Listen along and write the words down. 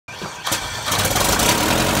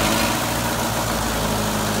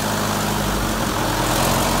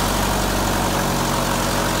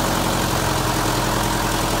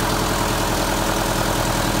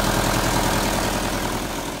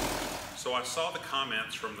saw the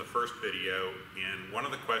comments from the first video, and one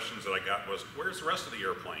of the questions that I got was, where's the rest of the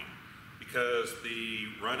airplane? Because the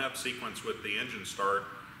run-up sequence with the engine start,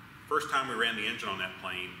 first time we ran the engine on that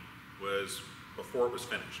plane was before it was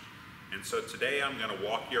finished. And so today I'm going to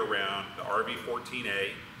walk you around the RV-14A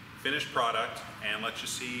finished product and let you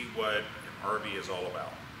see what an RV is all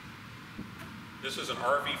about. This is an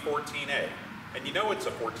RV-14A, and you know it's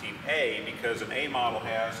a 14A because an A model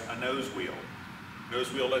has a nose wheel.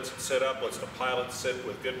 Nose wheel lets it sit up, lets the pilot sit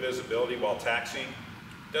with good visibility while taxiing.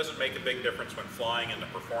 Doesn't make a big difference when flying in the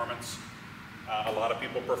performance. A lot of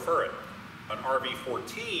people prefer it. An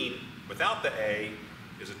RV-14 without the A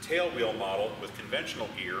is a tailwheel model with conventional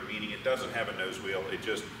gear, meaning it doesn't have a nose wheel. It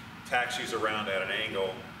just taxis around at an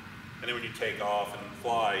angle, and then when you take off and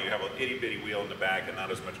fly, you have an itty bitty wheel in the back and not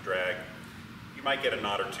as much drag. You might get a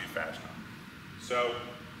knot or two faster. So,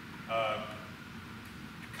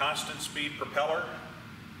 constant speed propeller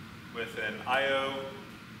with an IO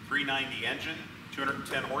 390 engine,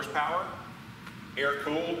 210 horsepower, air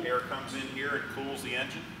cooled. Air comes in here and cools the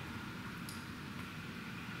engine.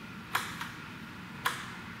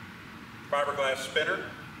 Fiberglass spinner.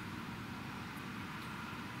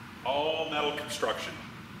 All metal construction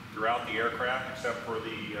throughout the aircraft except for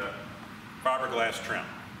the fiberglass trim.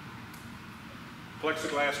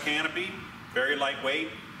 Plexiglass canopy, very lightweight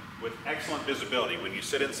with excellent visibility. When you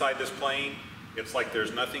sit inside this plane, it's like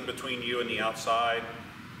there's nothing between you and the outside.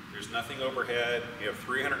 There's nothing overhead. You have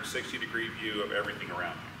 360-degree view of everything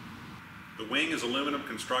around you. The wing is aluminum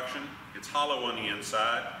construction. It's hollow on the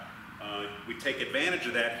inside. We take advantage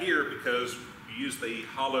of that here because we use the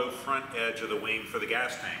hollow front edge of the wing for the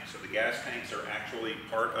gas tanks. So the gas tanks are actually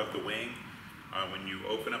part of the wing. When you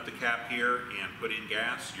open up the cap here and put in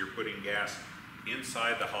gas, you're putting gas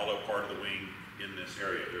inside the hollow part of the wing in this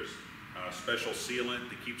area. There's a special sealant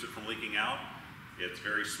that keeps it from leaking out. It's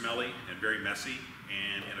very smelly and very messy,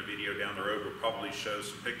 and in a video down the road we'll probably show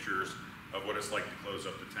some pictures of what it's like to close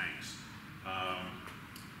up the tanks.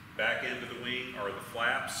 Back end of the wing are the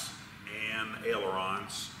flaps and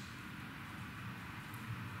ailerons,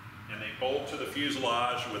 and they bolt to the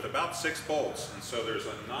fuselage with about 6 bolts, and so there's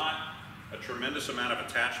not a tremendous amount of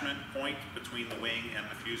attachment point between the wing and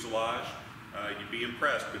the fuselage. You'd be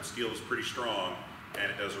impressed, but steel is pretty strong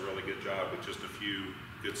and it does a really good job with just a few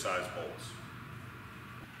good sized bolts.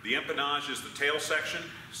 The empennage is the tail section,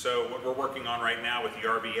 so what we're working on right now with the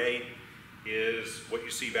RV-8 is what you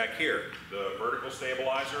see back here: the vertical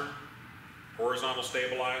stabilizer, horizontal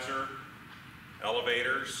stabilizer,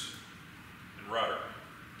 elevators, and rudder.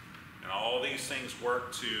 And all of these things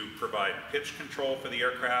work to provide pitch control for the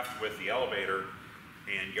aircraft with the elevator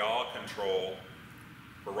and yaw control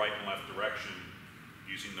for right and left direction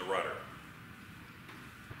using the rudder.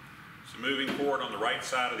 So moving forward on the right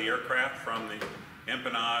side of the aircraft from the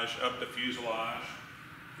empennage up the fuselage,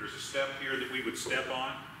 there's a step here that we would step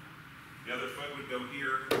on. The other foot would go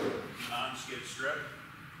here, non-skid strip,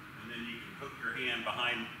 and then you can hook your hand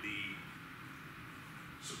behind the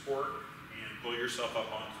support and pull yourself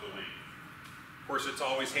up onto the wing. Of course, it's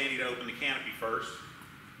always handy to open the canopy first.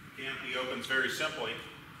 The canopy opens very simply.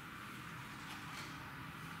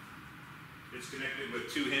 It's connected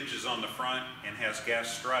with 2 hinges on the front and has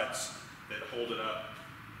gas struts that hold it up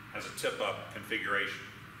as a tip-up configuration.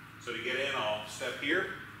 So to get in, I'll step here,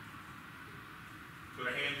 put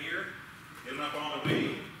a hand here, get it up on the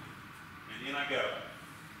wing, and in I go.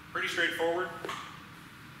 Pretty straightforward,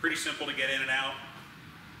 pretty simple to get in and out.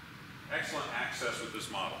 Excellent access with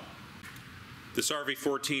this model. This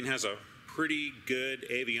RV-14 has a pretty good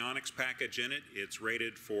avionics package in it. It's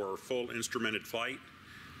rated for full instrumented flight.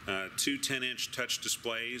 2 10-inch touch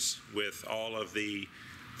displays with all of the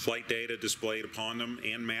flight data displayed upon them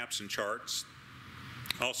and maps and charts.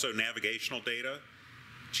 Also navigational data,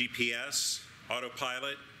 GPS,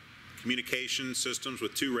 autopilot, communication systems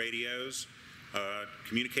with 2 radios,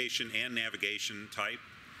 communication and navigation type,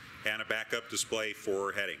 and a backup display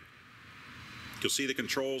for heading. You'll see the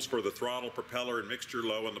controls for the throttle, propeller, and mixture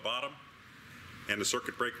low on the bottom, and the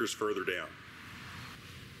circuit breakers further down.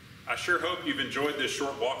 I sure hope you've enjoyed this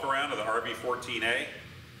short walk around of the RV-14A.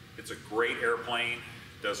 It's a great airplane,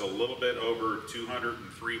 does a little bit over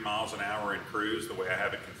 203 miles an hour in cruise the way I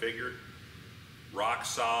have it configured. Rock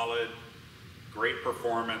solid, great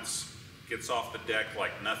performance, gets off the deck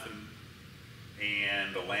like nothing,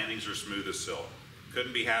 and the landings are smooth as silk.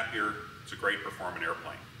 Couldn't be happier. It's a great performing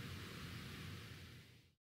airplane.